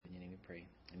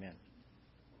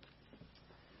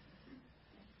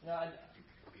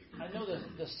I know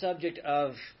the subject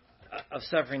of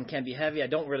suffering can be heavy. I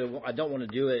don't want to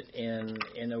do it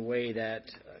in a way that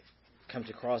comes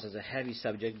across as a heavy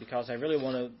subject, because I really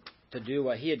want to do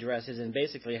what he addresses, and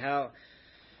basically how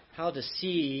to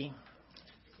see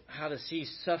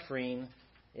suffering.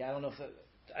 Yeah, I don't know if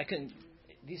I couldn't.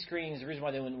 These screens, the reason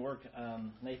why they wouldn't work,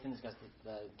 Nathan's got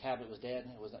the tablet was dead.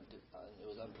 It was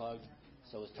unplugged,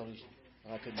 so it was totally.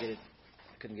 I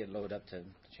couldn't get it loaded up to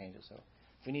change it. So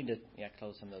if we need to,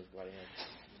 close some of those right ahead.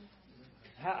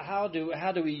 How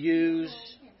do we use?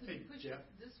 Hey, Jeff.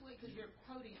 This way, because your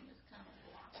podium is kind of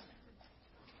blocked.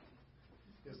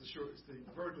 It's the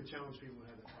vertically challenged people who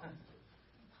had that problem.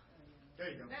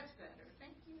 There you go. That's better.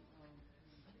 Thank you.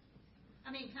 I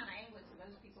mean, kind of angle it so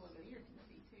those people over here can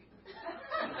see too.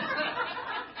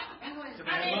 I don't want to,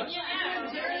 I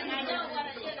don't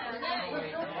want to keep Dan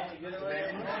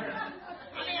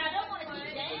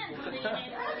from being able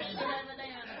to over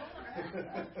there.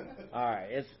 All right,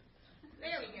 it's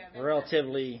there we go.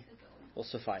 Relatively will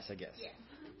suffice, I guess. Yeah.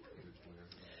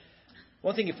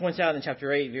 One thing he points out in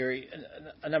chapter 8,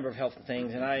 a number of helpful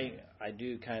things, and I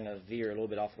do kind of veer a little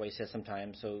bit off the way he says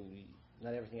sometimes, so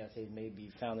not everything I say may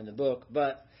be found in the book,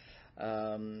 but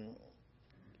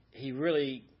he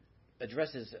really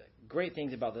addresses great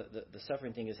things about the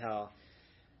suffering thing, is how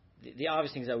the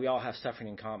obvious thing is that we all have suffering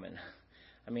in common.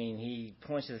 I mean, he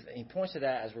points to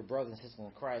that as we're brothers and sisters in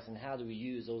Christ, and how do we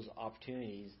use those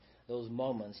opportunities, those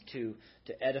moments to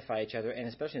edify each other, and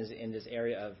especially in this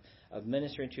area of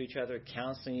ministering to each other,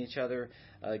 counseling each other,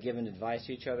 giving advice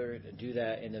to each other, to do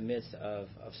that in the midst of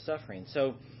suffering.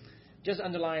 So just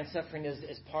underlying suffering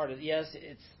is part of, yes,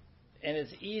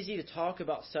 it's easy to talk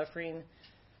about suffering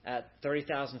at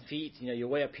 30,000 feet. You're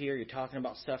way up here, you're talking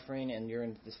about suffering, and you're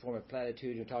in this form of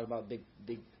platitude, you're talking about big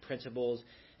principles.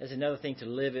 There's another thing to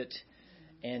live it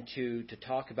and to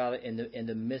talk about it in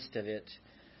the midst of it.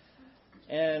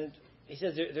 And he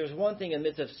says there's one thing in the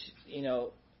midst of,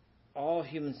 all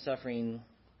human suffering,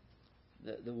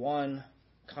 the one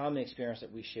common experience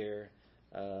that we share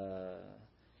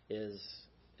is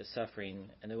suffering,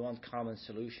 and the one common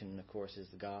solution, of course, is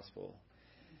the gospel.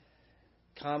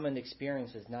 Common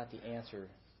experience is not the answer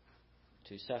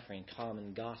to suffering.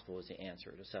 Common gospel is the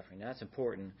answer to suffering. Now, that's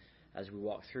important as we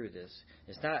walk through this.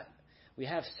 It's not we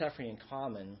have suffering in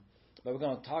common, but we're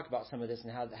going to talk about some of this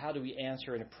and how do we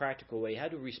answer in a practical way? How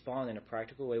do we respond in a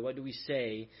practical way? What do we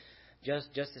say?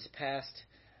 Just this past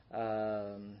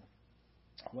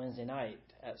Wednesday night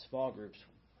at small groups,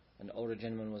 an older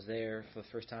gentleman was there for the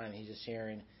first time. He's just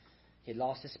sharing. He had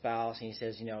lost his spouse, and he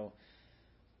says,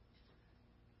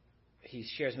 he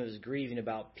shares some of his grieving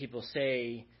about people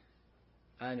say,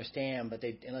 I understand, but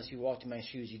unless you walked in my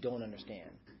shoes, you don't understand.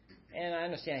 And I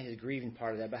understand his grieving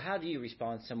part of that, but how do you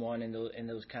respond to someone in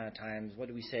those kind of times? What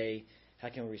do we say? How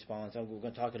can we respond? So we're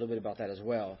going to talk a little bit about that as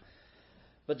well.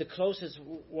 But the closest,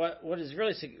 what is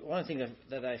really, one thing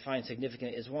that I find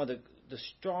significant is one of the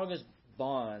strongest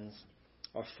bonds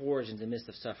are forged in the midst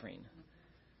of suffering.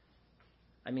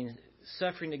 I mean,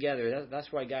 suffering together,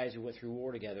 that's why guys who went through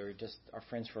war together just are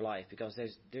friends for life, because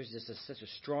there's just such a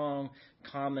strong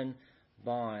common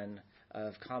bond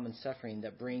of common suffering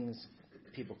that brings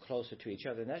people closer to each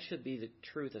other. And that should be the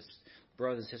truth as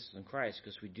brothers and sisters in Christ,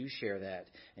 because we do share that,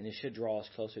 and it should draw us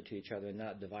closer to each other and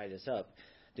not divide us up.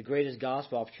 The greatest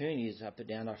gospel opportunities up and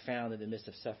down are found in the midst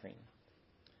of suffering.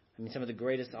 I mean, some of the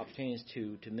greatest opportunities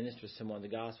to minister to someone the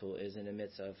gospel is in the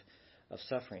midst of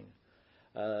suffering.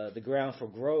 The ground for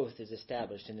growth is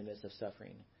established in the midst of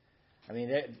suffering. I mean,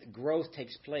 growth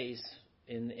takes place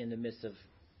in the midst of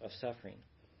suffering.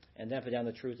 And then up and down,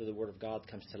 the truth of the Word of God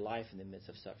comes to life in the midst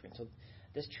of suffering. So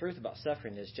this truth about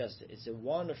suffering is it's a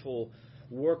wonderful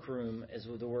workroom, is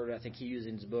the word I think he used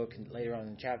in his book and later on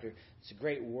in the chapter. It's a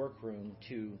great workroom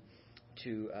to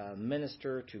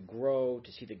minister, to grow,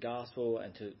 to see the gospel,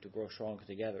 and to grow stronger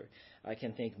together. I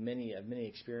can think many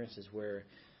experiences where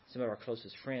some of our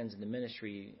closest friends in the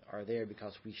ministry are there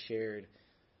because we shared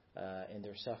in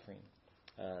their suffering.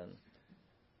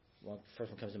 One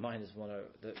first one comes to mind is one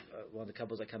of the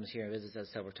couples that comes here and visits us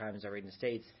several times already in the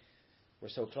States. We're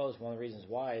so close. One of the reasons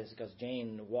why is because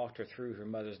Jane walked her through her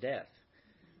mother's death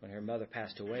when her mother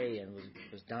passed away and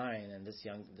was dying, and this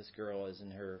girl is in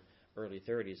her early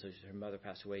 30s, so her mother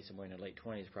passed away somewhere in her late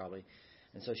 20s probably,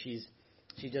 and so she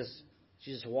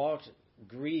just walked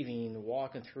grieving,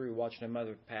 walking through, watching her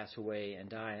mother pass away and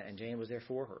die, and Jane was there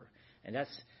for her. And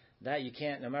that you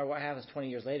can't, no matter what happens 20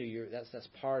 years later, that's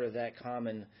part of that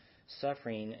common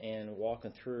suffering and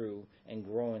walking through and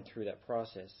growing through that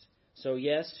process. So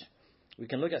yes, we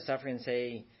can look at suffering and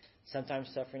say sometimes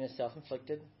suffering is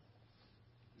self-inflicted.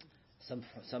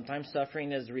 Sometimes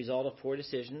suffering is the result of poor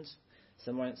decisions.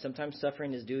 Sometimes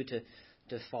suffering is due to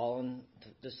fallen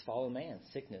man,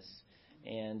 sickness,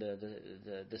 and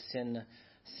the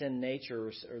sin nature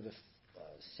or the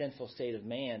sinful state of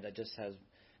man that just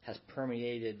has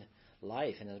permeated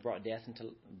life and has brought death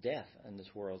in this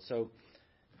world. So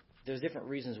there's different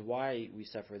reasons why we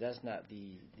suffer. That's not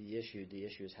the issue. The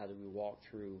issue is how do we walk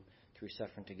through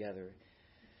suffering together.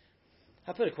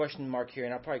 I put a question mark here,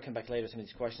 and I'll probably come back later to some of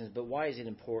these questions, but why is it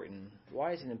important?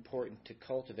 Why is it important to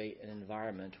cultivate an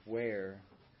environment where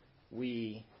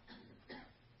we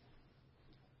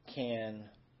can,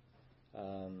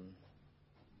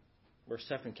 where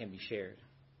suffering can be shared?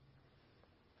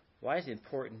 Why is it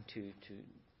important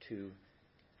to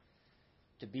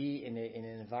be in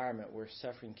an environment where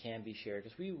suffering can be shared?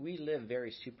 Because we live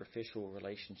very superficial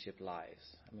relationship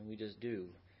lives. I mean, we just do.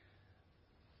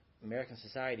 American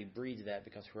society breeds that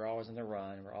because we're always on the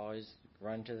run. We're always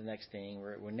running to the next thing.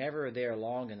 We're never there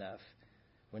long enough.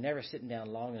 We're never sitting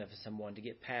down long enough with someone to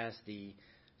get past the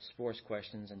sports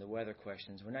questions and the weather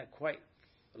questions. We're not quite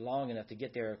long enough to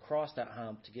get there across that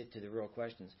hump to get to the real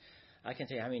questions. I can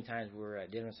tell you how many times we were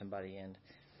at dinner with somebody and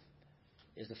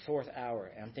it's the fourth hour,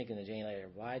 and I'm thinking to Jane later,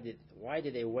 why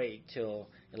did they wait till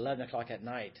 11 o'clock at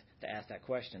night to ask that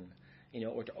question,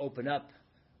 or to open up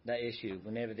that issue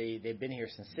whenever they've been here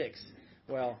since 6?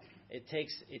 Well, it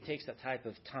takes that type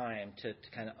of time to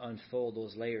kind of unfold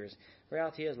those layers. The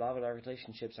reality is a lot of our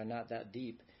relationships are not that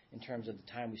deep in terms of the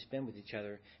time we spend with each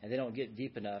other, and they don't get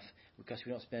deep enough because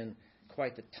we don't spend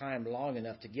quite the time long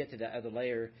enough to get to that other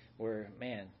layer where,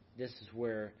 man, this is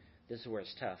where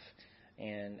it's tough,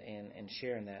 and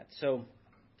sharing that. So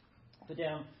put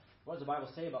down, what does the Bible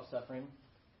say about suffering?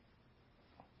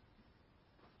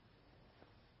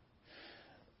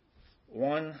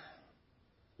 One,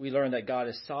 we learn that God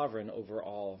is sovereign over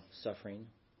all suffering.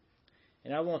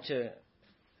 And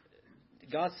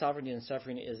God's sovereignty in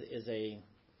suffering is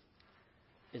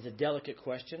a delicate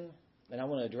question, and I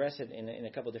want to address it in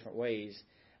a couple of different ways.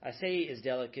 I say it's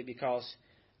delicate because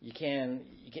you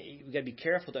got to be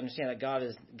careful to understand that God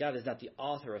is not the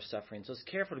author of suffering. So it's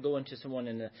careful to go into someone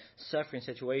in a suffering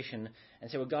situation and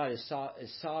say, well, God is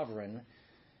sovereign.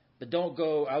 But don't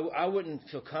go. I wouldn't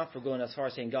feel comfortable going as far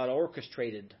as saying God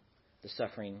orchestrated the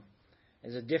suffering.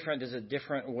 There's a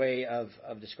different way of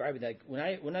describing that.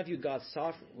 When I view God's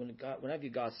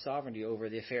sovereignty over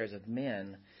the affairs of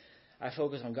men, I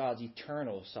focus on God's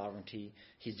eternal sovereignty,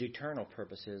 His eternal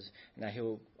purposes, and that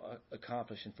He'll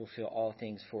accomplish and fulfill all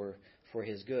things for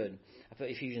His good. I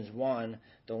put Ephesians 1,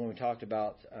 the one we talked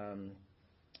about,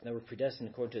 that we're predestined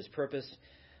according to His purpose,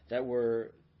 that we're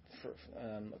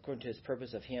according to His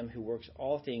purpose of Him who works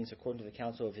all things according to the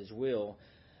counsel of His will,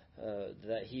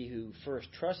 that he who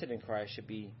first trusted in Christ should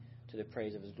be to the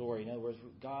praise of His glory. In other words,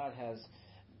 God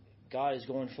is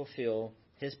going to fulfill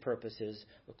His purposes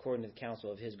according to the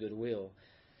counsel of His good will.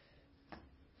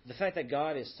 The fact that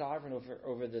God is sovereign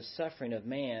over the suffering of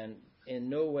man in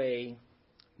no way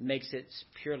makes it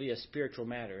purely a spiritual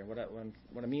matter. And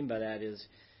what I mean by that is,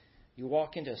 you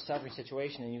walk into a suffering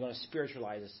situation and you're going to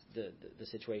spiritualize the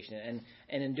situation,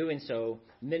 and in doing so,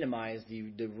 minimize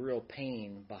the real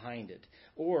pain behind it,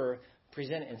 or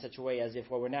present it in such a way as if,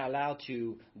 well, we're not allowed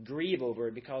to grieve over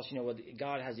it because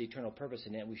God has the eternal purpose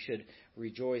in it. We should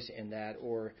rejoice in that,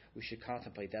 or we should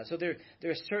contemplate that. So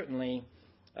there's certainly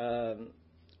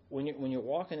when you're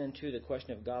walking into the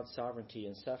question of God's sovereignty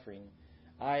and suffering,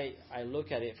 I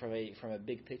look at it from a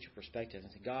big picture perspective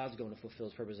and say God's going to fulfill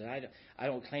His purpose. And I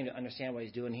don't claim to understand what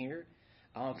He's doing here.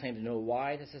 I don't claim to know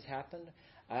why this has happened.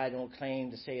 I don't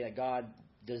claim to say that God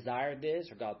desired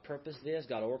this or God purposed this,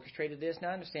 God orchestrated this. Now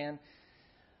I understand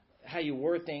how you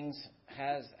word things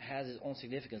has its own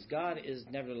significance. God is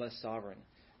nevertheless sovereign.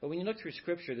 But when you look through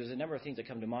Scripture, there's a number of things that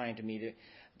come to mind to me.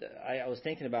 I was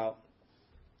thinking about,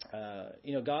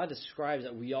 God describes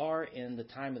that we are in the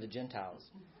time of the Gentiles.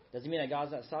 Does it mean that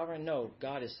God's not sovereign? No,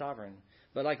 God is sovereign.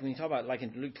 But like when you talk about, like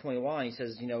in Luke 21, He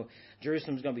says,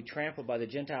 Jerusalem's going to be trampled by the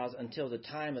Gentiles until the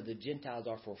time of the Gentiles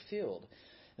are fulfilled.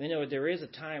 There is a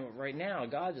time right now.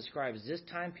 God describes this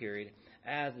time period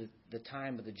as the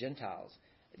time of the Gentiles.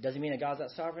 Does it mean that God's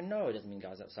not sovereign? No, it doesn't mean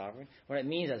God's not sovereign. What it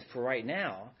means is for right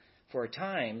now, for a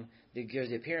time, it gives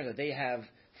the appearance that they have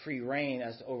free reign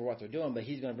over what they're doing, but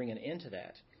He's going to bring an end to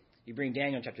that. You bring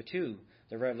Daniel chapter 2,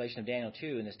 the revelation of Daniel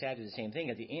 2, and the statute is the same thing.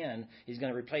 At the end, He's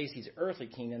going to replace these earthly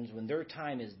kingdoms when their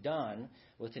time is done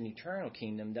with an eternal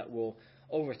kingdom that will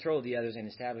overthrow the others and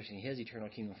establishing His eternal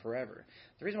kingdom forever.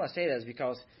 The reason why I say that is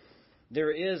because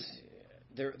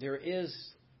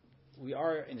we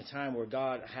are in a time where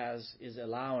God is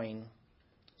allowing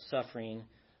suffering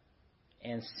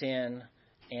and sin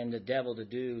and the devil the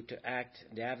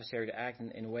adversary to act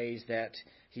in ways that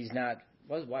he's not.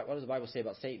 What does the Bible say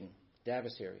about Satan, the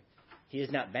adversary? He is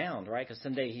not bound, right? Because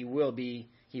someday he will be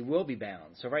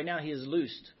bound. So right now he is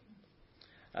loosed.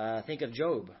 Think of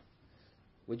Job.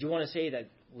 Would you want to say that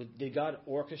did God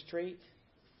orchestrate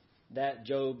that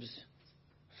Job's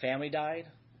family died?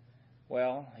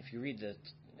 Well, if you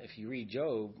read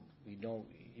Job,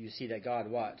 you see that God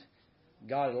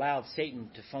allowed Satan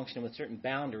to function with certain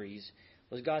boundaries.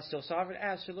 Was God still sovereign?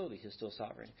 Absolutely, He's still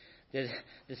sovereign. Did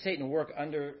Satan work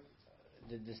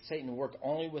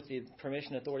only with the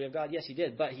permission and authority of God? Yes, he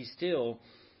did. But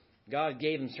God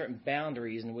gave him certain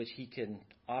boundaries in which he could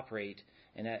operate.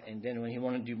 And then when he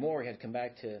wanted to do more, he had to come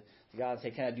back to God and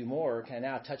say, "Can I do more? Can I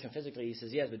now touch him physically?" He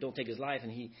says, "Yes, but don't take his life."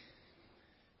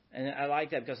 And I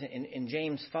like that because in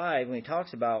James 5, when he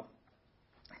talks about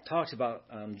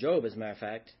Job, as a matter of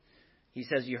fact, he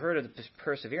says, "You heard of the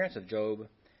perseverance of Job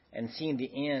and seen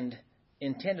the end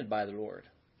intended by the Lord."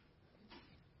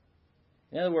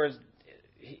 In other words,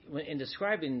 in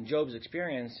describing Job's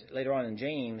experience later on in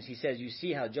James, he says, you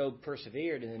see how Job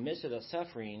persevered in the midst of that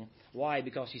suffering. Why?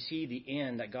 Because you see the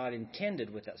end that God intended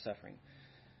with that suffering.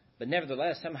 But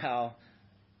nevertheless, somehow,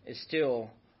 it's still,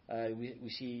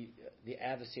 we see the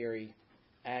adversary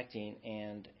acting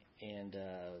and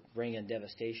bringing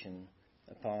devastation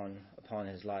upon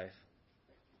his life.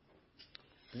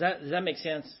 Does that make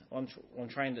sense?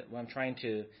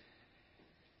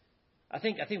 I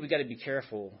think we've got to be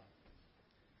careful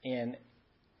in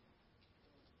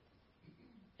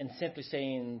simply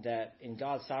saying that in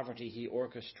God's sovereignty He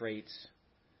orchestrates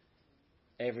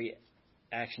every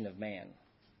action of man.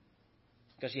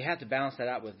 Because you have to balance that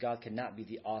out with God cannot be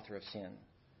the author of sin.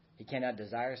 He cannot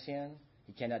desire sin.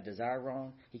 He cannot desire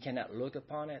wrong. He cannot look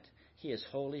upon it. He is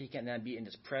holy. He cannot be in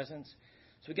His presence.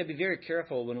 So we've got to be very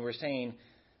careful when we're saying,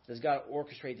 does God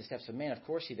orchestrate the steps of man? Of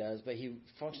course He does, but He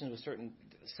functions with certain.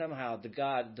 Somehow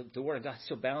the Word of God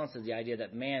still balances the idea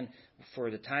that man,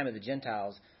 for the time of the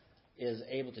Gentiles, is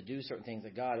able to do certain things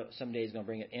that God someday is going to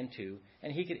bring it into,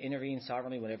 and He can intervene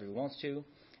sovereignly whenever He wants to.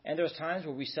 And there's times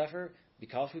where we suffer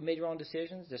because we made wrong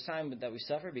decisions. There's times that we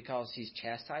suffer because He's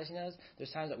chastising us.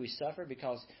 There's times that we suffer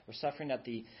because we're suffering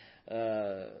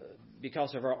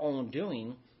because of our own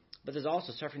doing. But there's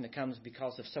also suffering that comes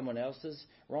because of someone else's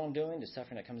wrongdoing. There's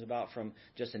suffering that comes about from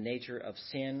just the nature of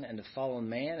sin and the fallen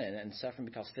man, and suffering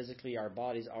because physically our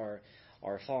bodies are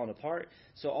falling apart.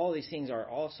 So all these things are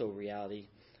also reality.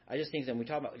 I just think that when we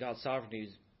talk about God's sovereignty,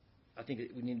 I think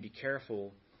that we need to be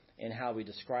careful in how we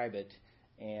describe it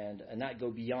and not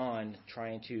go beyond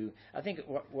trying to. I think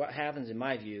what happens, in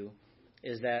my view,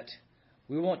 is that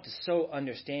we want to so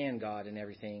understand God and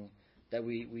everything that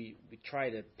we try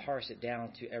to parse it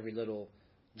down to every little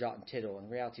jot and tittle. In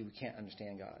reality, we can't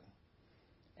understand God.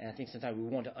 And I think sometimes we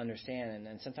want to understand,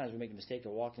 and sometimes we make the mistake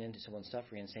of walking into someone's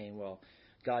suffering and saying, well,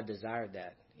 God desired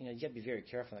that. You got to be very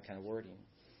careful in that kind of wording.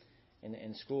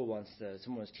 In school once,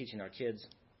 someone was teaching our kids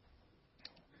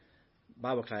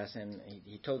Bible class, and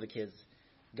he told the kids,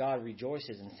 God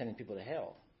rejoices in sending people to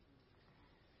hell.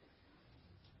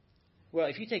 Well,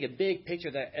 if you take a big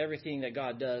picture that everything that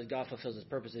God does, God fulfills His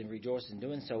purpose and rejoices in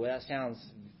doing so, that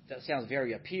sounds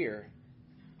very up here.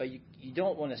 But you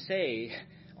don't want to say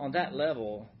on that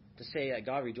level to say that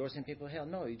God rejoices in people in hell.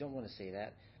 No, you don't want to say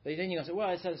that. But then you're going to say, well,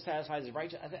 it satisfies His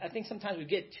righteous. I think sometimes we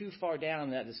get too far down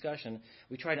in that discussion.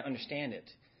 We try to understand it.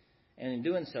 And in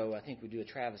doing so, I think we do a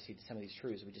travesty to some of these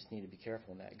truths. We just need to be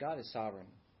careful in that. God is sovereign.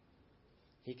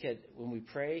 When we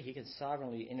pray, He can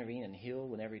sovereignly intervene and heal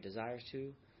whenever He desires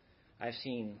to. I've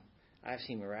seen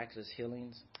miraculous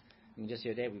healings. I mean, just the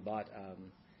other day we bought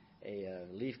a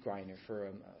leaf grinder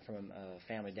from a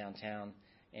family downtown,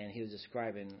 and he was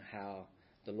describing how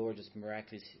the Lord just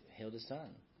miraculously healed his son.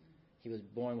 He was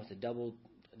born with a double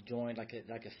joint, like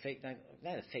a fake,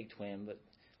 not a fake twin, but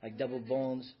like double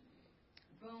bones.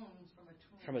 Bones from a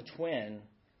twin. From a twin.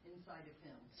 Inside of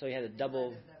him. So he had a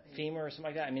double femur or something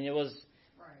like that. I mean, it was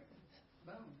right.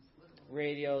 Bones. Literally.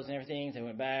 Radios and everything. They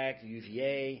went back,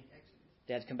 UVA.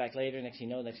 They had to come back later. Next thing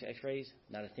you know, next X-rays,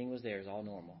 not a thing was there. It was all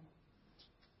normal.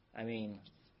 I mean,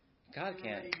 God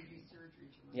can't.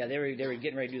 Yeah, they were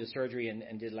getting ready to do the surgery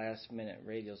and did last minute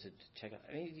radios to check out.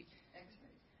 I mean,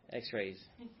 X-rays.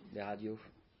 The audio.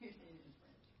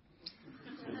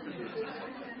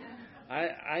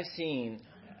 I've seen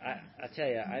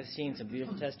some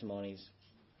beautiful testimonies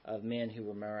of men who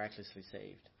were miraculously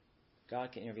saved.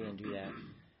 God can intervene and do that.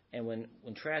 And when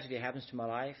tragedy happens to my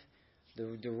life,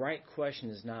 the right question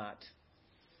is not,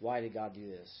 why did God do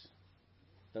this?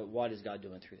 But what is God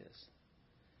doing through this?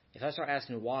 If I start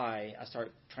asking why, I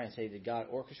start trying to say, did God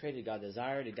orchestrate? Did God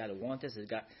desire? Did God want this?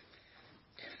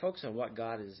 focus on what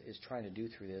God is trying to do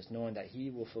through this, knowing that He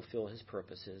will fulfill His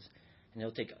purposes, and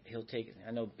He'll take.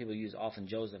 I know people use often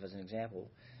Joseph as an example,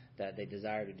 that they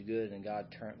desired to do good and God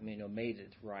made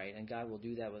it right, and God will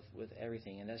do that with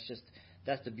everything, and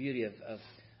that's the beauty of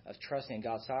trusting in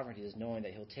God's sovereignty, is knowing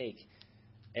that He'll take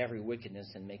every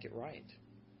wickedness and make it right,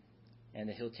 and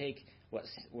that He'll take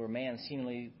where man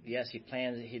seemingly, yes,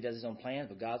 he does his own plans,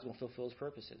 but God's going to fulfill His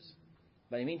purposes.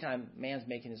 But in the meantime, man's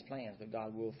making his plans, but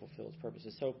God will fulfill His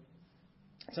purposes. So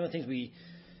some of the things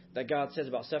that God says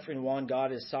about suffering: 1,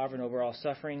 God is sovereign over all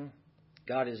suffering.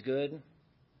 God is good.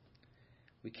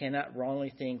 We cannot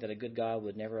wrongly think that a good God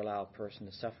would never allow a person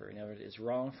to suffer. In other words, it's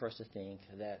wrong for us to think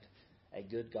that a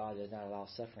good God does not allow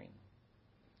suffering.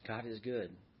 God is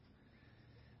good.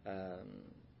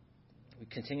 We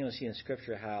continually see in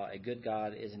Scripture how a good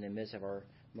God is in the midst of our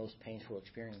most painful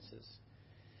experiences.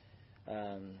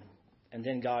 And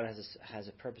then God has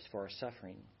a purpose for our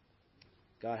suffering.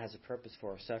 God has a purpose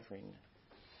for our suffering.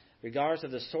 Regardless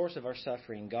of the source of our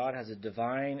suffering, God has a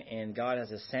divine and God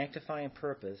has a sanctifying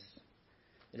purpose.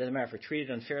 It doesn't matter if we're treated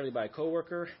unfairly by a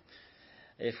coworker,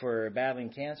 if we're battling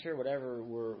cancer, whatever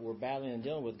we're battling and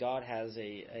dealing with, God has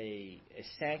a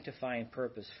sanctifying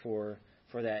purpose for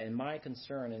that. And my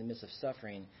concern in the midst of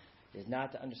suffering is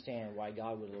not to understand why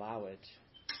God would allow it,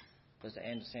 but to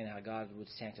understand how God would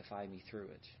sanctify me through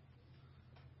it,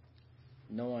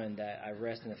 knowing that I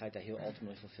rest in the fact that He'll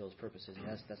ultimately fulfill His purposes, and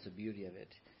that's the beauty of it.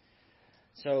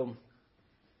 So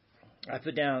I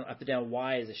put down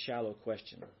why is a shallow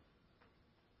question,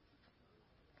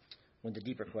 when the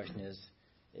deeper question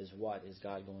is what is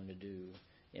God going to do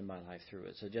in my life through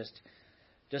it. So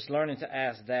just learning to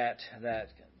ask that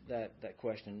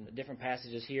question. Different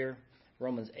passages here.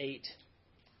 Romans 8.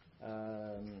 I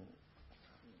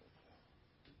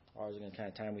was going to kind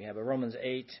of time we have, but Romans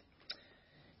 8.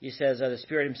 He says, the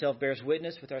Spirit Himself bears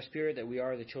witness with our spirit that we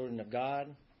are the children of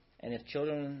God. And if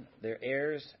children, they're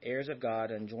heirs of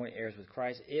God, and joint heirs with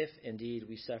Christ, if indeed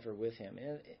we suffer with Him.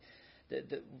 And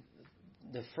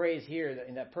the phrase here,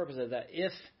 in that purpose of that,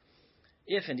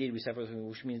 if indeed we suffer with Him,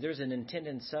 which means there's an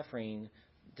intended suffering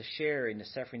to share in the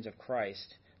sufferings of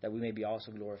Christ, that we may be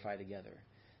also glorified together.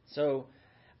 So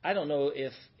I don't know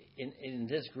if in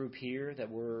this group here that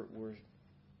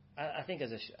I think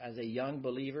as a young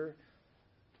believer,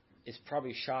 it's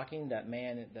probably shocking that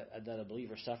a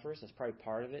believer suffers. That's probably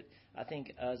part of it. I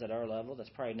think us at our level, that's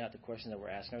probably not the question that we're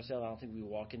asking ourselves. I don't think we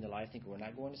walk into life thinking we're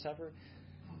not going to suffer.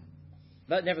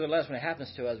 But nevertheless, when it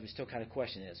happens to us, we still kind of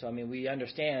question it. So, I mean, we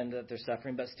understand that there's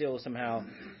suffering, but still somehow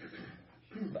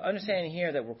understanding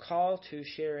here that we're called to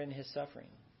share in His suffering.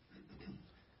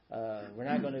 We're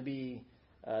not going to be,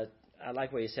 I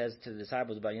like what He says to the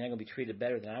disciples about, you're not going to be treated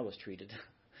better than I was treated.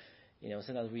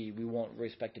 Sometimes we want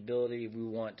respectability, we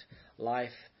want life,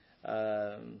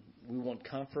 we want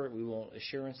comfort, we want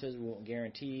assurances, we want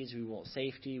guarantees, we want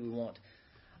safety, we want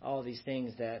all these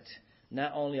things that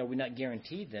not only are we not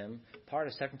guaranteed them, part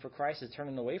of suffering for Christ is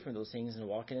turning away from those things and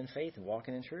walking in faith and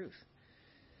walking in truth.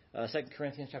 2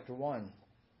 Corinthians chapter 1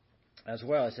 as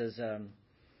well, it says,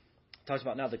 talks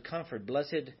about now the comfort.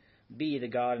 Blessed be the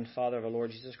God and Father of our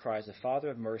Lord Jesus Christ, the Father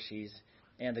of mercies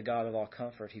and the God of all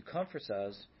comfort, who comforts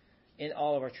us in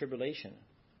all of our tribulation,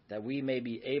 that we may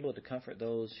be able to comfort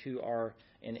those who are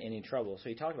in any trouble. So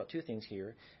he talked about two things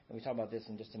here, and we talk about this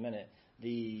in just a minute.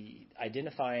 The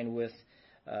identifying with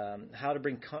how to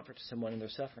bring comfort to someone in their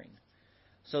suffering.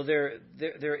 So there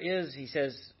is, he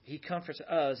says, He comforts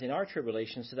us in our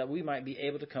tribulation so that we might be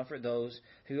able to comfort those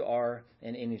who are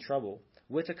in any trouble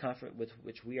with the comfort with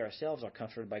which we ourselves are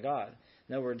comforted by God.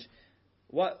 In other words,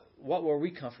 what were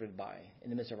we comforted by in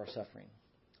the midst of our suffering?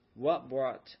 What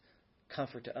brought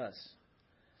comfort to us?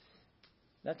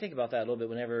 Now think about that a little bit.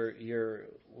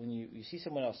 When you see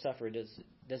someone else suffer,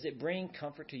 does it bring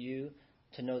comfort to you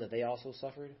to know that they also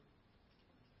suffered?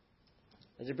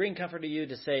 Does it bring comfort to you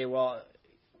to say, well,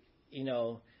 I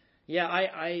know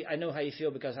how you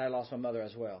feel because I lost my mother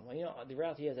as well. Well, the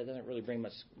reality is that doesn't really bring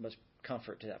much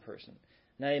comfort to that person.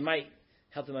 Now, it might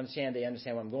help them understand they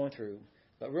understand what I'm going through,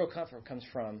 but real comfort comes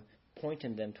from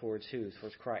pointing them towards who?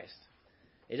 Towards Christ.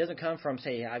 It doesn't come from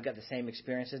saying, I've got the same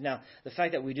experiences. Now, the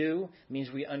fact that we do means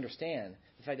we understand.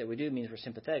 The fact that we do means we're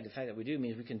sympathetic. The fact that we do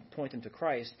means we can point them to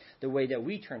Christ the way that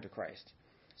we turn to Christ.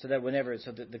 So that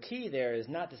the key there is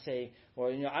not to say,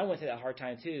 well, I went through that hard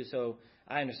time too, so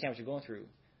I understand what you're going through.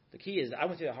 The key is I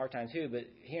went through that hard time too, but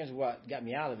here's what got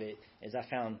me out of it is I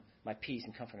found my peace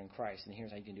and comfort in Christ, and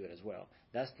here's how you can do it as well.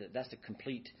 That's the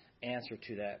complete answer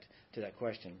to that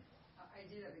question. I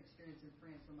did have experience in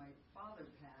France when my father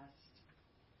passed.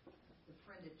 The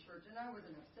friend at church, and I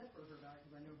wasn't upset for her about it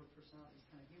because I know her personality is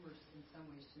kind of humorous in some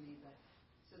ways to me, but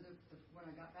when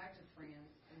I got back to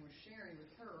France and was sharing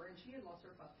with her, and she had lost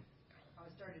her father, I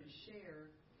started to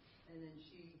share, and then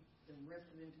the rest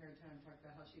of the entire time, talked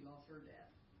about how she lost her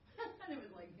dad. And it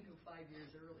was like, 5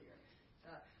 years earlier.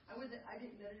 That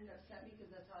didn't upset me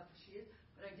because that's how she is,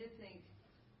 but I did think,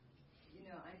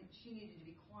 she needed to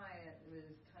be quiet. It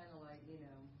was kind of like,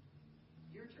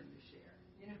 your turn to share.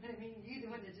 You know what I mean? You're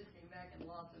the one that just came back and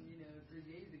lost them, 3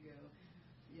 days ago.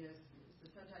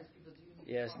 So sometimes people do need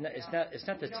to talk. It's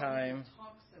not the time. We don't need to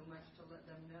talk so much to let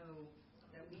them know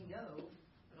that we know,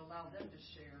 but allow them to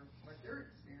share what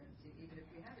they're experiencing, even if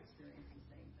we have experienced the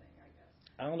same thing, I guess.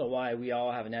 I don't know why we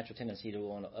all have a natural tendency to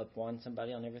want to up one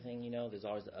somebody on everything. There's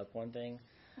always the up one thing,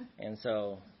 and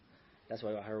so that's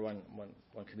why I heard one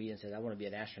comedian said, "I want to be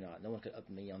an astronaut. No one could up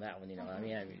me on that one."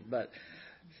 But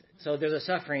so there's a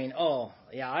suffering. Oh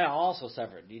yeah, I also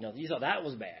suffered. You thought that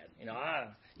was bad.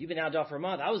 You've been out of job for a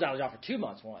month. I was out of job for 2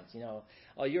 months once.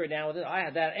 Oh, you're down with it. I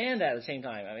had that and that at the same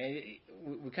time. I mean,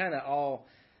 we kind of all.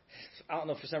 I don't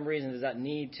know, for some reason there's that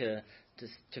need to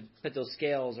put those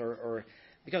scales or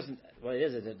because what it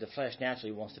is that the flesh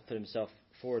naturally wants to put himself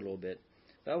forward a little bit.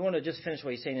 But I want to just finish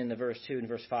what he's saying in the verse 2 and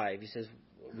verse 5. He says,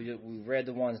 we read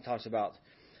the one that talks about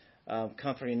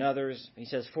comforting others. He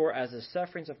says, "For as the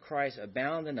sufferings of Christ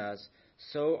abound in us,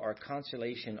 so our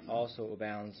consolation also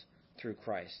abounds through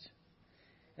Christ."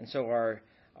 And so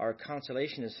our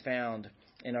consolation is found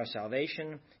in our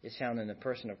salvation. It's found in the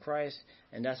person of Christ,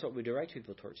 and that's what we direct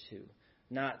people towards too.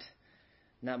 Not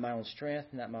my own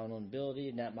strength, not my own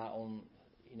ability, not my own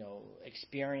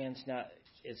experience.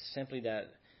 It's simply that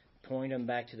point them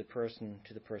back to the person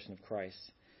of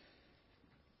Christ.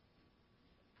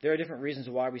 There are different reasons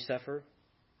why we suffer.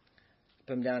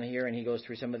 Put them down here, and he goes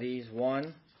through some of these.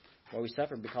 One, why we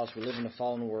suffer because we live in a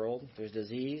fallen world. There's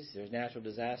disease. There's natural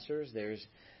disasters.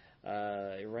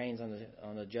 It rains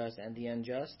on the just and the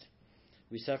unjust.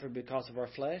 We suffer because of our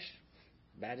flesh,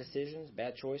 bad decisions,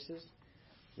 bad choices.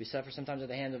 We suffer sometimes at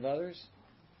the hands of others.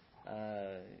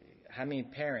 How many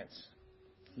parents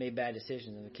made bad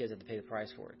decisions and the kids had to pay the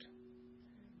price for it?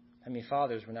 How many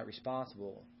fathers were not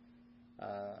responsible,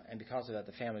 and because of that,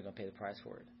 the family going to pay the price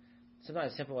for it?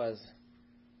 Sometimes as simple as,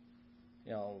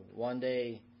 one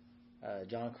day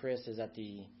John Chris is at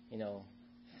the,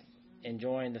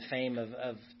 enjoying the fame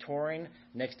of touring.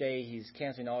 Next day he's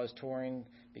canceling all his touring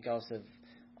because of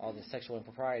all the sexual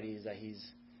improprieties that he's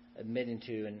admitting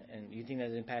to, and you think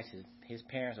that impacts his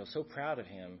parents are so proud of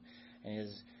him, and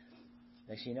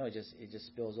next thing you know, it just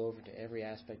spills over to every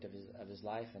aspect of his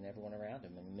life and everyone around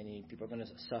him, and many people are going to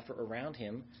suffer around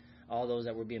him. All those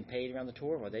that were being paid around the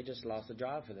tour, well, they just lost a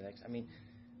job for the next. I mean,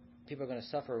 people are going to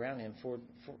suffer around him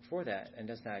for that, and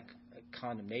that's not a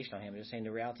condemnation on him. I'm just saying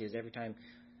the reality is every time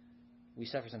we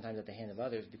suffer sometimes at the hand of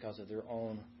others because of their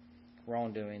own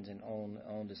wrongdoings and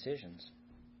own decisions.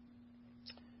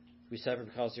 We suffer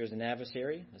because there's an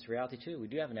adversary. That's reality too. We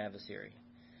do have an adversary.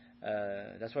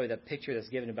 That's why that picture that's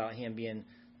given about him being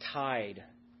tied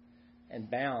and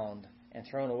bound and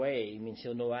thrown away means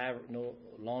he'll no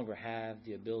longer have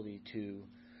the ability to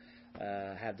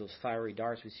have those fiery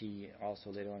darts we see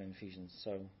also later on in Ephesians.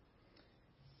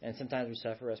 And sometimes we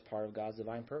suffer as part of God's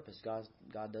divine purpose.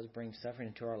 God does bring suffering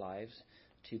into our lives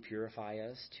to purify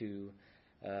us, to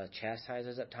chastise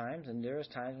us at times. And there's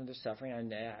times when there's suffering.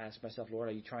 I ask myself, Lord,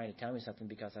 are you trying to tell me something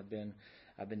because I've been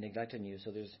neglecting you?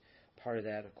 So there's part of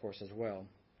that, of course, as well.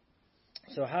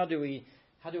 So how do we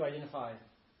identify?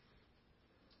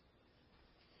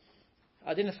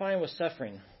 Identifying with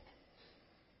suffering.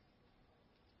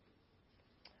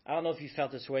 I don't know if you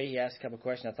felt this way. He asked a couple of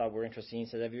questions I thought were interesting. He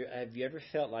said, have you ever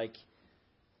felt like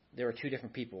there are two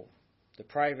different people? The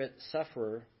private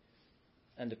sufferer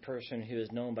and the person who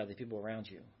is known by the people around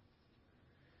you.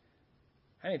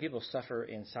 How many people suffer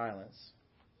in silence?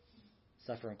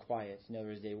 Suffer in quiet. In other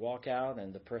words, they walk out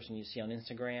and the person you see on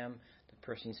Instagram, the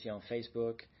person you see on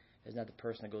Facebook is not the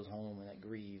person that goes home and that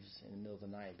grieves in the middle of the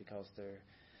night because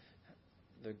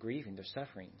they're grieving, they're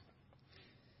suffering.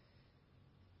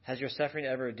 Has your suffering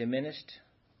ever diminished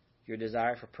your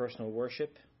desire for personal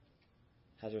worship?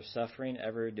 Has your suffering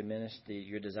ever diminished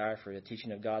your desire for the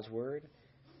teaching of God's Word?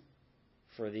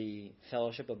 For the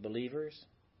fellowship of believers?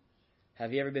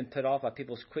 Have you ever been put off by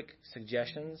people's quick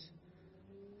suggestions,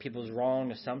 people's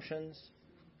wrong assumptions,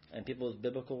 and people's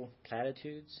biblical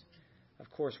platitudes?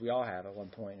 Of course, we all have at one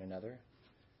point or another.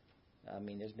 I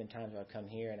mean, there's been times where I've come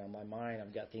here and on my mind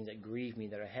I've got things that grieve me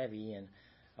that are heavy, and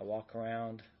I walk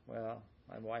around, well,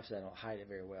 my wife said I don't hide it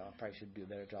very well. I probably should do a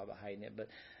better job of hiding it. But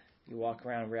you walk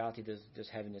around, in reality, there's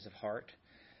heaviness of heart.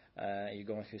 You're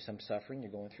going through some suffering.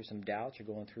 You're going through some doubts. You're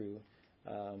going through...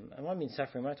 and when I mean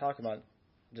suffering, when I talk about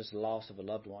just loss of a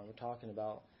loved one, we're talking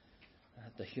about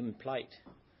the human plight.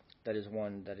 That is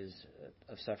one that is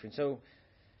of suffering. So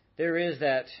there is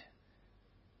that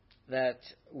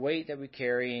weight that we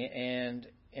carry, and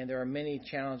there are many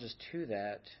challenges to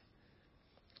that.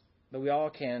 But we all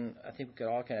can, I think we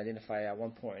all can identify at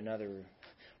one point or another,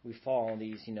 we fall on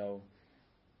these,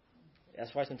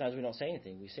 That's why sometimes we don't say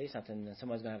anything. We say something and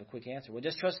someone's going to have a quick answer. Well,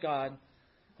 just trust God.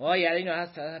 Well, yeah,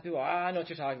 that's people, I know what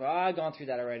you're talking about. I've gone through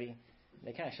that already. And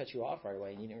they kind of shut you off right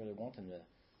away, and you didn't really want them to.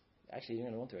 Actually, you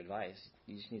didn't really want their advice.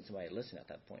 You just need somebody to listen at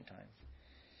that point in time.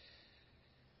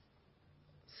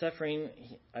 Suffering,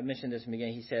 I mentioned this in the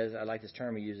beginning. He says, I like this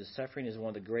term he uses, suffering is one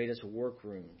of the greatest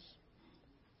workrooms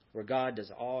where God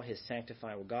does his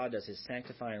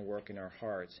sanctifying work in our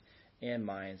hearts and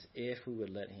minds if we would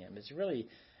let him. It's an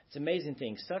amazing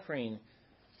thing. Suffering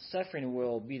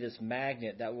will be this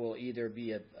magnet that will either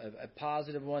be a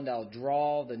positive one that will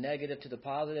draw the negative to the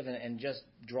positive and just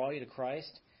draw you to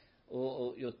Christ,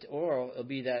 or it'll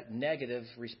be that negative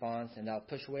response and that'll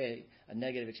push away a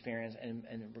negative experience and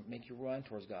make you run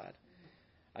towards God.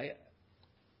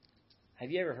 Have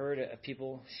you ever heard of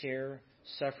people share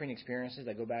suffering experiences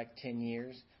that go back 10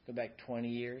 years, go back 20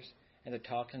 years, and they're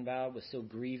talking about with still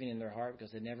grieving in their heart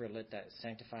because they never let that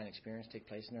sanctifying experience take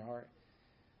place in their heart?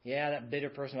 Yeah, that bitter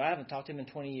person. I haven't talked to him in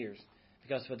 20 years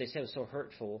because what they said was so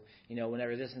hurtful.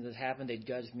 Whenever this and this happened, they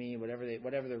judged me, whatever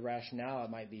the rationale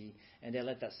it might be, and they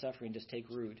let that suffering just take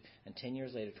root. And 10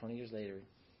 years later, 20 years later,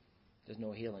 there's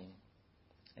no healing.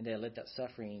 And they let that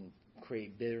suffering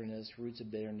create bitterness, roots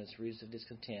of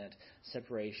discontent,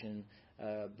 separation,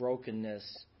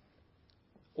 brokenness,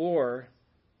 or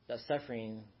that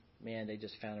suffering, man, they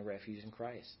just found a refuge in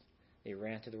Christ. They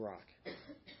ran to the rock.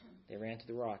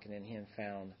 And in him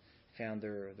found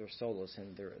their solace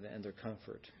and their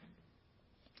comfort.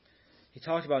 He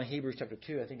talked about in Hebrews chapter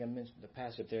 2, I think I mentioned the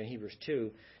passage up there in Hebrews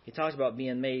 2, he talks about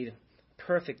being made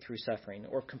perfect through suffering,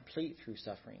 or complete through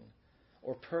suffering,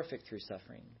 or perfect through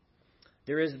suffering.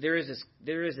 There is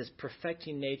this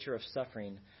perfecting nature of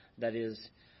suffering that is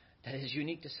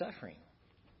unique to suffering.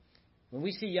 When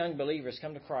we see young believers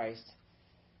come to Christ,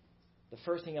 the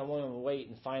first thing I want them to wait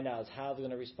and find out is how they're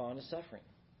going to respond to suffering.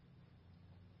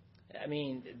 I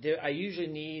mean, I usually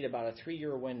need about a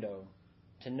 3-year window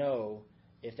to know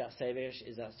if that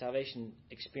salvation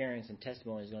experience and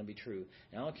testimony is going to be true.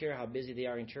 And I don't care how busy they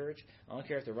are in church. I don't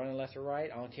care if they're running left or right.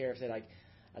 I don't care if they're like,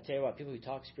 I tell you what, people who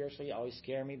talk spiritually always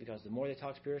scare me because the more they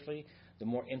talk spiritually, the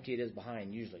more empty it is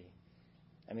behind usually.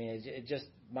 I mean, it just,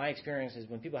 my experience is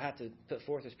when people have to put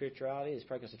forth their spirituality, it's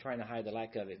probably because they're trying to hide the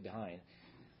lack of it behind.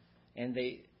 And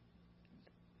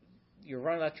you're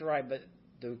running left or right, but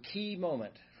the key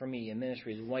moment for me in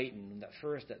ministry is waiting,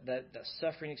 that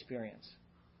suffering experience.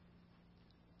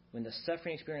 When the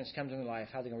suffering experience comes in their life,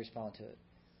 how are they going to respond to it?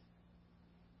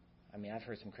 I mean, I've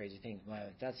heard some crazy things.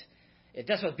 If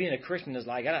that's what being a Christian is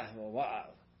like,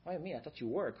 why me? I thought you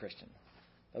were a Christian.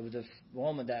 But the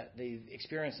moment that they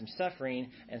experienced some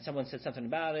suffering and someone said something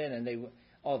about it, and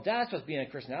that's what's being a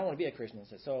Christian. I don't want to be a Christian.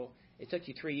 So it took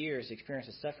you 3 years to experience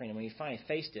the suffering, and when you finally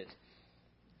faced it,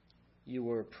 you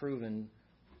were proven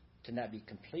to not be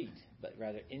complete, but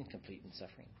rather incomplete in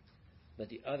suffering. But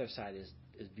the other side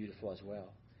is beautiful as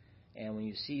well. And when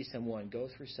you see someone go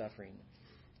through suffering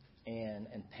and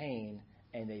pain,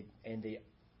 and they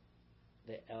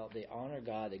honor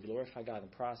God, they glorify God in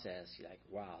the process, you're like,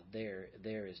 wow, there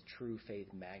is true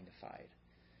faith magnified.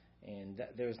 And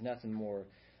there's nothing more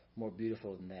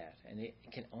beautiful than that. And it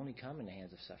can only come in the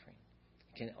hands of suffering.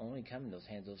 It can only come in those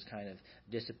hands, those kind of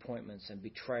disappointments and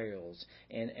betrayals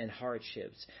and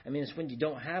hardships. I mean, it's when you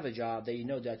don't have a job that you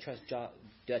know, do I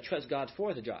trust God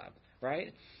for the job,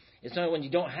 right? It's not when you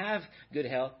don't have good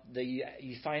health that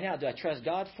you find out, do I trust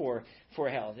God for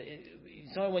health?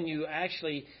 It's not when you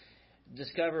actually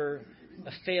discover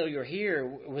a failure here.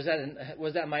 Was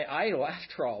that my idol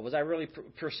after all? Was I really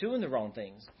pursuing the wrong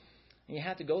things? And you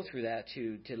have to go through that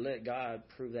to let God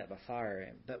prove that by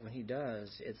fire. But when He does,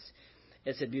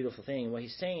 it's a beautiful thing. What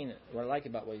he's saying, what I like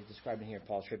about what he's describing here,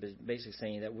 Paul Tripp, is basically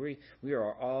saying that we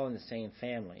are all in the same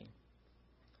family.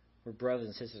 We're brothers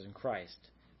and sisters in Christ.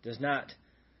 There's not,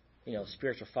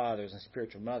 spiritual fathers and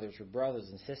spiritual mothers. We're brothers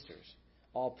and sisters,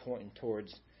 all pointing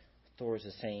towards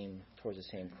the same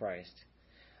Christ.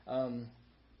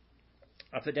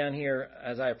 I put down here,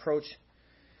 as I approach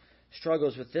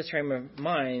struggles with this frame of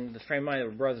mind, the frame of mind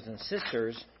of brothers and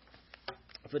sisters,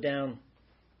 I put down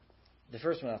the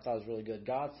first one I thought was really good.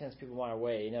 God sends people my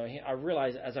way. I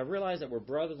realize that we're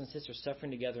brothers and sisters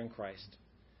suffering together in Christ,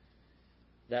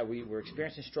 that we're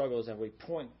experiencing struggles, that we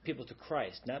point people to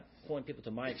Christ, not point people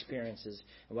to my experiences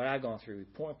and what I've gone through. We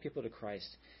point people to Christ.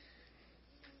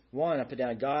 One, I put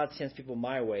down, God sends people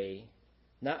my way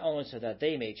not only so that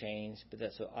they may change, but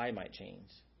that so I might change.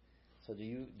 So do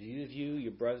you view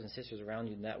your brothers and sisters around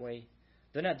you in that way?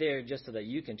 They're not there just so that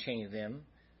you can change them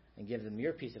and give them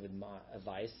your piece of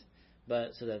advice,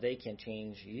 but so that they can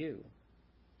change you.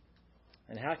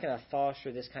 And how can I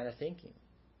foster this kind of thinking?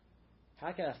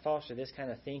 How can I foster this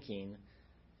kind of thinking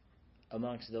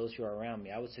amongst those who are around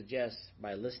me? I would suggest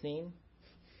by listening,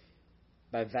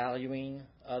 by valuing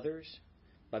others,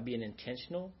 by being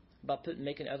intentional about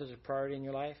making others a priority in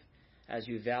your life. As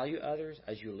you value others,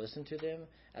 as you listen to them,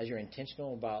 as you're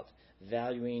intentional about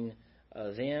valuing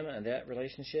them and that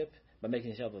relationship, by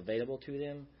making yourself available to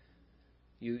them,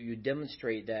 you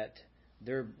demonstrate that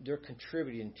they're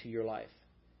contributing to your life.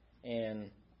 And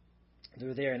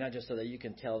they're there not just so that you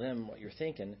can tell them what you're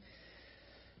thinking,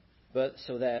 but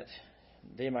so that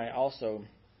they might also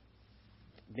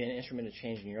be an instrument of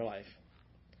change in your life.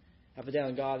 I put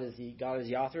down God is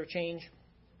the author of change.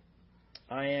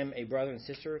 I am a brother and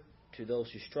sister to those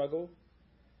who struggle,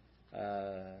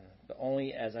 but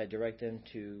only as I direct them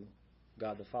to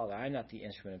God the Father. I'm not the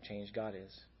instrument of change. God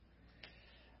is.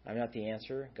 I'm not the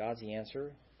answer. God's the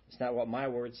answer. It's not what my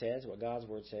word says, what God's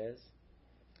word says.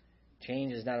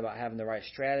 Change is not about having the right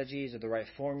strategies or the right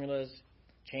formulas.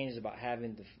 Change is about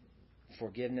having the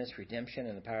forgiveness, redemption,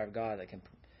 and the power of God that can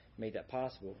make that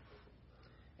possible.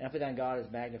 And I put down God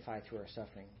is magnified through our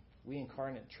suffering. We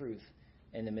incarnate truth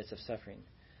in the midst of suffering.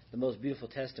 The most beautiful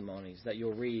testimonies that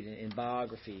you'll read in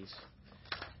biographies.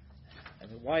 I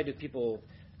mean, why do people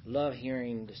love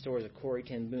hearing the stories of Corrie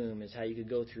ten Boom? Is how you could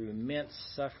go through immense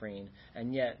suffering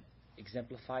and yet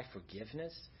exemplify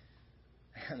forgiveness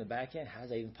on the back end. How is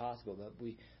that even possible? But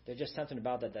there's just something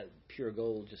about that pure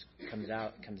gold just comes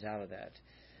out of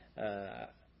that.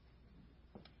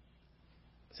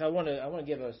 So I want to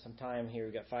give us some time here.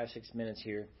 We've got 5-6 minutes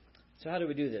here. So how do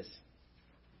we do this?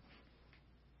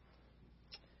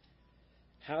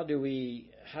 How do we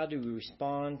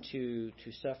respond to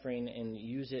suffering and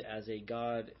use it as a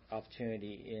God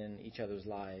opportunity in each other's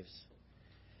lives?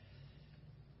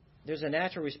 There's a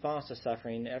natural response to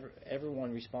suffering.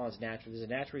 Everyone responds naturally. There's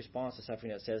a natural response to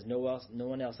suffering that says, no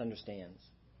one else understands.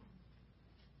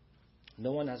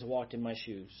 No one has walked in my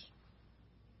shoes.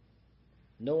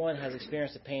 No one has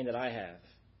experienced the pain that I have.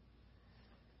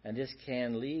 And this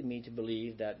can lead me to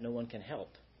believe that no one can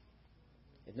help.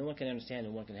 If no one can understand,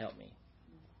 no one can help me.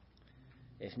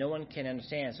 If no one can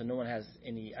understand, so no one has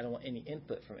I don't want any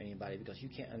input from anybody because you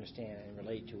can't understand and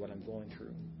relate to what I'm going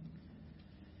through.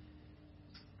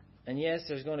 And yes,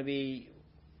 there's going to be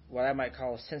what I might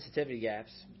call sensitivity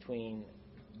gaps between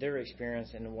their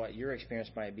experience and what your experience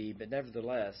might be, but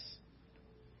nevertheless,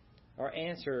 our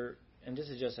answer, and this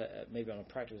is just maybe on a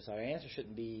practical side, our answer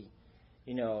shouldn't be,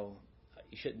 you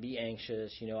shouldn't be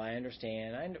anxious, I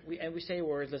understand. We say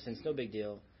words, listen, it's no big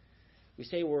deal. We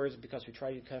say words because we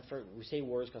try to comfort. We say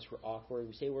words because we're awkward.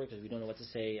 We say words because we don't know what to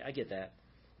say. I get that.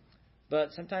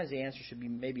 But sometimes the answer should be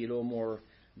maybe a little more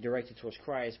directed towards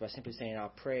Christ by simply saying,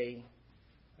 I'll pray.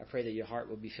 I pray that your heart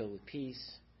will be filled with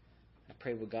peace. I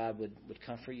pray that God would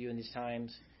comfort you in these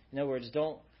times. In other words,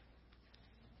 don't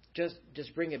just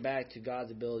bring it back to God's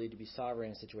ability to be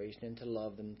sovereign in a situation and to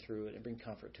love them through it and bring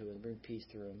comfort to it and bring peace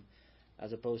through them,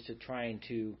 as opposed to trying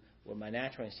to, what my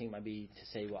natural instinct might be to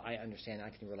say, well, I understand, I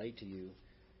can relate to you,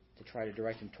 to try to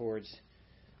direct them towards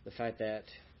the fact that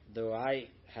though I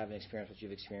haven't experienced what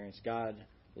you've experienced, God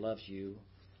loves you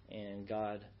and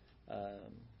God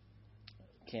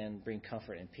can bring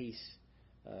comfort and peace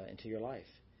into your life.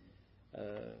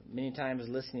 Many times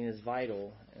listening is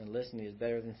vital, and listening is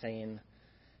better than saying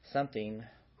something,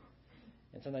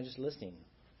 and sometimes just listening.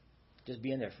 Just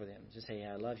being there for them. Just say, hey,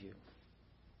 I love you.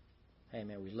 Hey,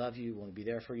 man, we love you. We want to be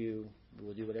there for you. We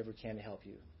will do whatever we can to help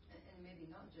you. And maybe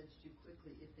not judge too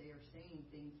quickly if they are saying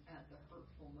things at the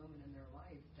hurtful moment in their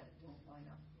life that don't line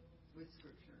up with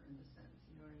Scripture in the sense.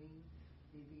 You know what I mean?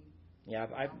 Maybe. Yeah,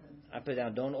 I put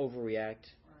down, don't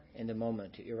overreact Right. in the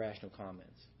moment to irrational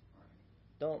comments. Right.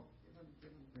 Don't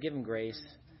give them grace.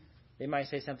 They might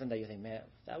say something that you think, man,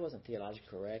 that wasn't theologically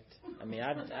correct. I mean,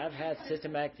 I've had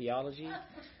systematic theology,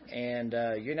 and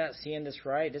you're not seeing this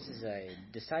right. This is a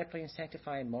discipling,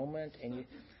 sanctifying moment, and you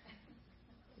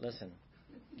listen.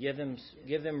 Give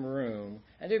them room,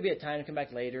 and there'll be a time to come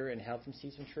back later and help them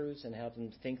see some truths and help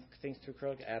them think things through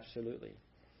correctly. Absolutely.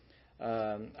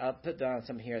 I'll put down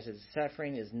something here. It says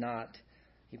suffering is not.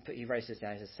 He writes this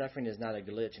down. He says suffering is not a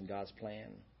glitch in God's plan.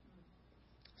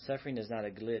 Suffering is not a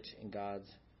glitch in God's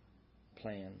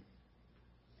plan.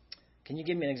 Can you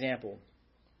give me an example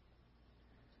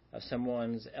of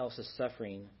someone else's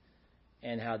suffering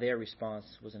and how their response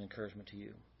was an encouragement to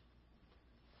you?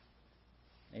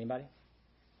 Anybody?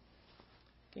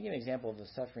 Can you give an example of a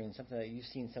suffering, something that you've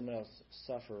seen someone else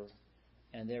suffer,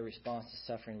 and their response to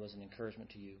suffering was an encouragement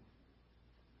to you?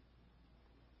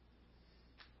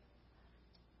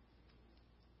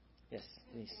 Yes,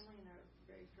 My please. family in our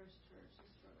very first church,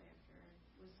 just shortly after I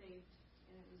was saved,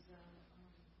 and it was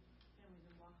family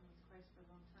been walking with Christ for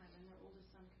a long time, and their oldest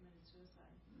son committed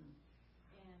suicide,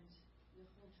 and the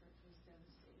whole church was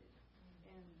devastated,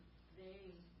 and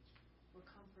they were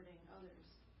comforting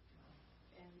others,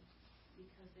 and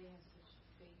because they have such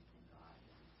faith in God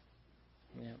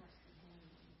and Yeah. trust in Him,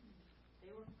 and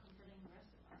they were comforting the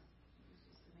rest of us. It was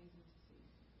just amazing to see.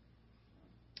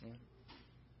 Yeah.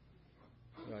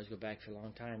 We always go back for a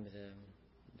long time. The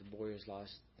Boyers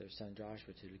lost their son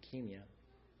Joshua to leukemia.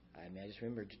 I just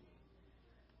remembered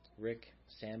Rick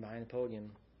standing behind the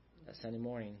podium that Sunday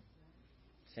morning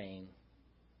saying,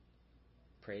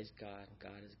 "Praise God,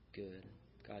 God is good.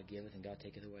 God giveth and God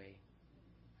taketh away."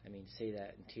 Say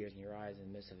that in tears in your eyes in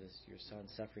the midst of your son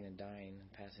suffering and dying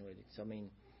and passing away. So,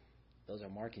 those are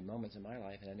marking moments in my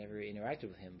life, and I never interacted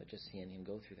with him, but just seeing him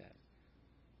go through that.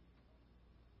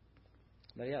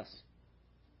 Anybody else?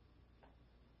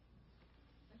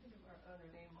 I think of our owner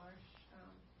named Marsh.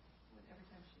 Every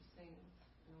time she sings,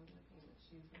 the pain that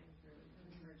she's going through is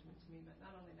an encouragement to me. But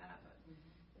not only that, but this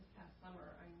past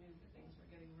summer, I knew that things were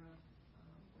getting rough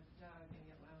with Doug, and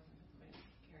yet when I was in Pennsylvania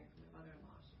caring for my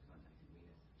mother-in-law, she contacted me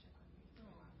to check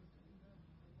on me.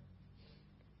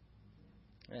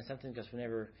 And that's something, because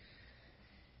whenever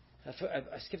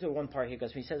I skipped over one part here,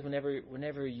 because he says when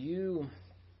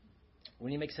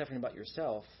you make suffering about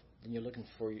yourself, then you're looking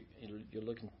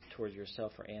towards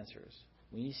yourself for answers.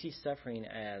 When you see suffering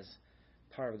as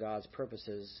part of God's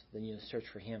purposes, then you search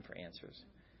for Him for answers.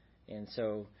 And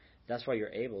so that's why you're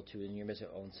able to, in your midst of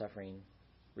your own suffering,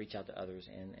 reach out to others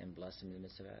and bless them in the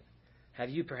midst of that. Have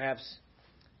you perhaps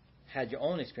had your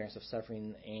own experience of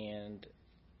suffering, and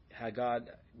how God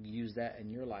used that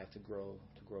in your life to grow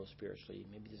spiritually?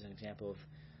 Maybe there's an example of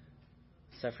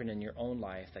suffering in your own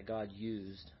life that God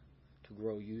used to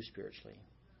grow you spiritually.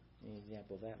 Any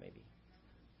example of that, maybe?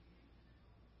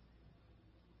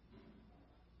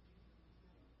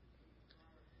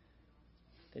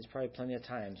 There's probably plenty of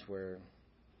times where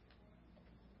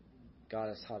God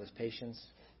has taught us patience,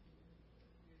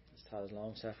 He's taught us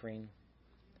long suffering,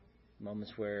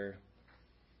 moments where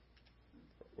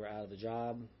we're out of a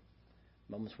job,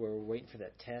 moments where we're waiting for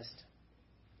that test,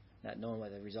 not knowing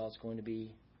what the result's going to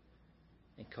be,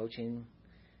 and coaching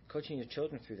your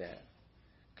children through that.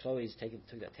 Chloe's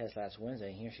took that test last Wednesday,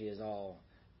 and here she is all,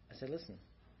 I said, listen,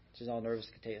 she's all nervous.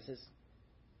 I says,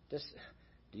 just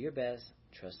do your best,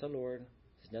 trust the Lord.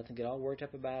 There's nothing to get all worked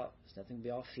up about. There's nothing to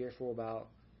be all fearful about.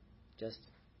 Just,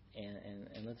 and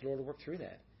let the Lord work through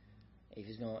that. If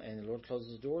He's going, and the Lord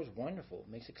closes doors, wonderful,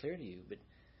 makes it clear to you. But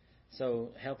so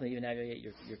helping even navigate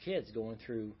your kids going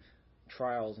through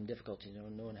trials and difficulties,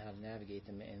 knowing how to navigate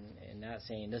them, and not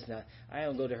saying, listen, I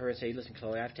don't go to her and say, listen,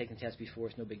 Chloe, I've taken tests before,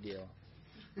 it's no big deal.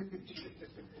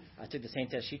 I took the same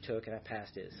test she took and I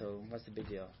passed it, so what's the big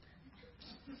deal?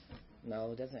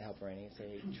 No, it doesn't help her any.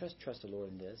 Say, trust the Lord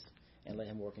in this and let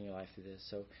Him work in your life through this.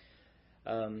 So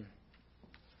I'll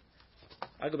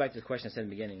go back to the question I said in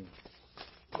the beginning.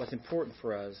 What's important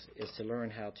for us is to learn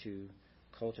how to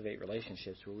cultivate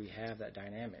relationships where we have that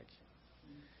dynamic,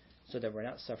 so that we're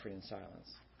not suffering in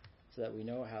silence, so that we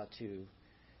know how to,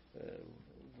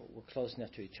 we're close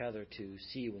enough to each other to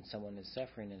see when someone is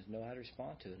suffering and know how to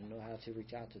respond to it, and know how to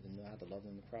reach out to them, know how to love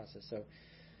them in the process. So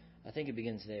I think it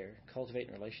begins there,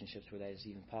 cultivating relationships where that is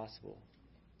even possible,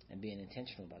 and being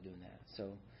intentional about doing that.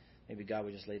 So maybe God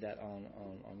would just lay that on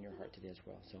your heart today as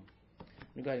well. So I'm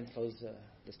going to go ahead and close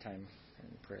this time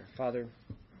in prayer. Father,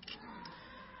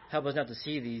 help us not to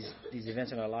see these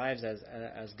events in our lives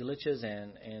as glitches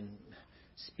and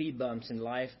speed bumps in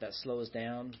life that slow us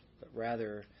down, but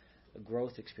rather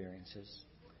growth experiences.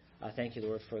 I thank you,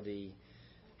 Lord, for the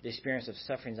experience of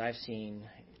sufferings I've seen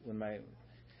when my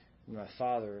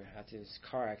father, after his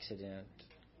car accident,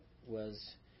 was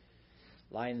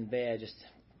lying in bed just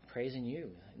praising you.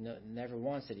 Never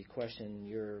once did he question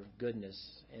your goodness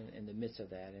in the midst of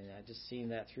that. And I just seen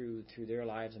that through their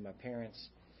lives and my parents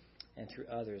and through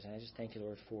others. And I just thank you,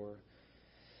 Lord,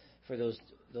 for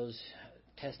those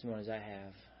testimonies I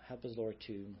have. Help us, Lord,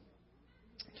 to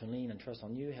lean and trust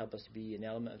on you. Help us to be an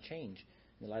element of change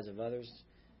in the lives of others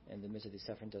in the midst of these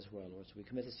sufferings as well, Lord. So we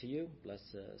commit this to you. Bless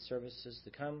the services to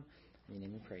come. In your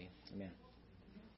name we pray. Amen.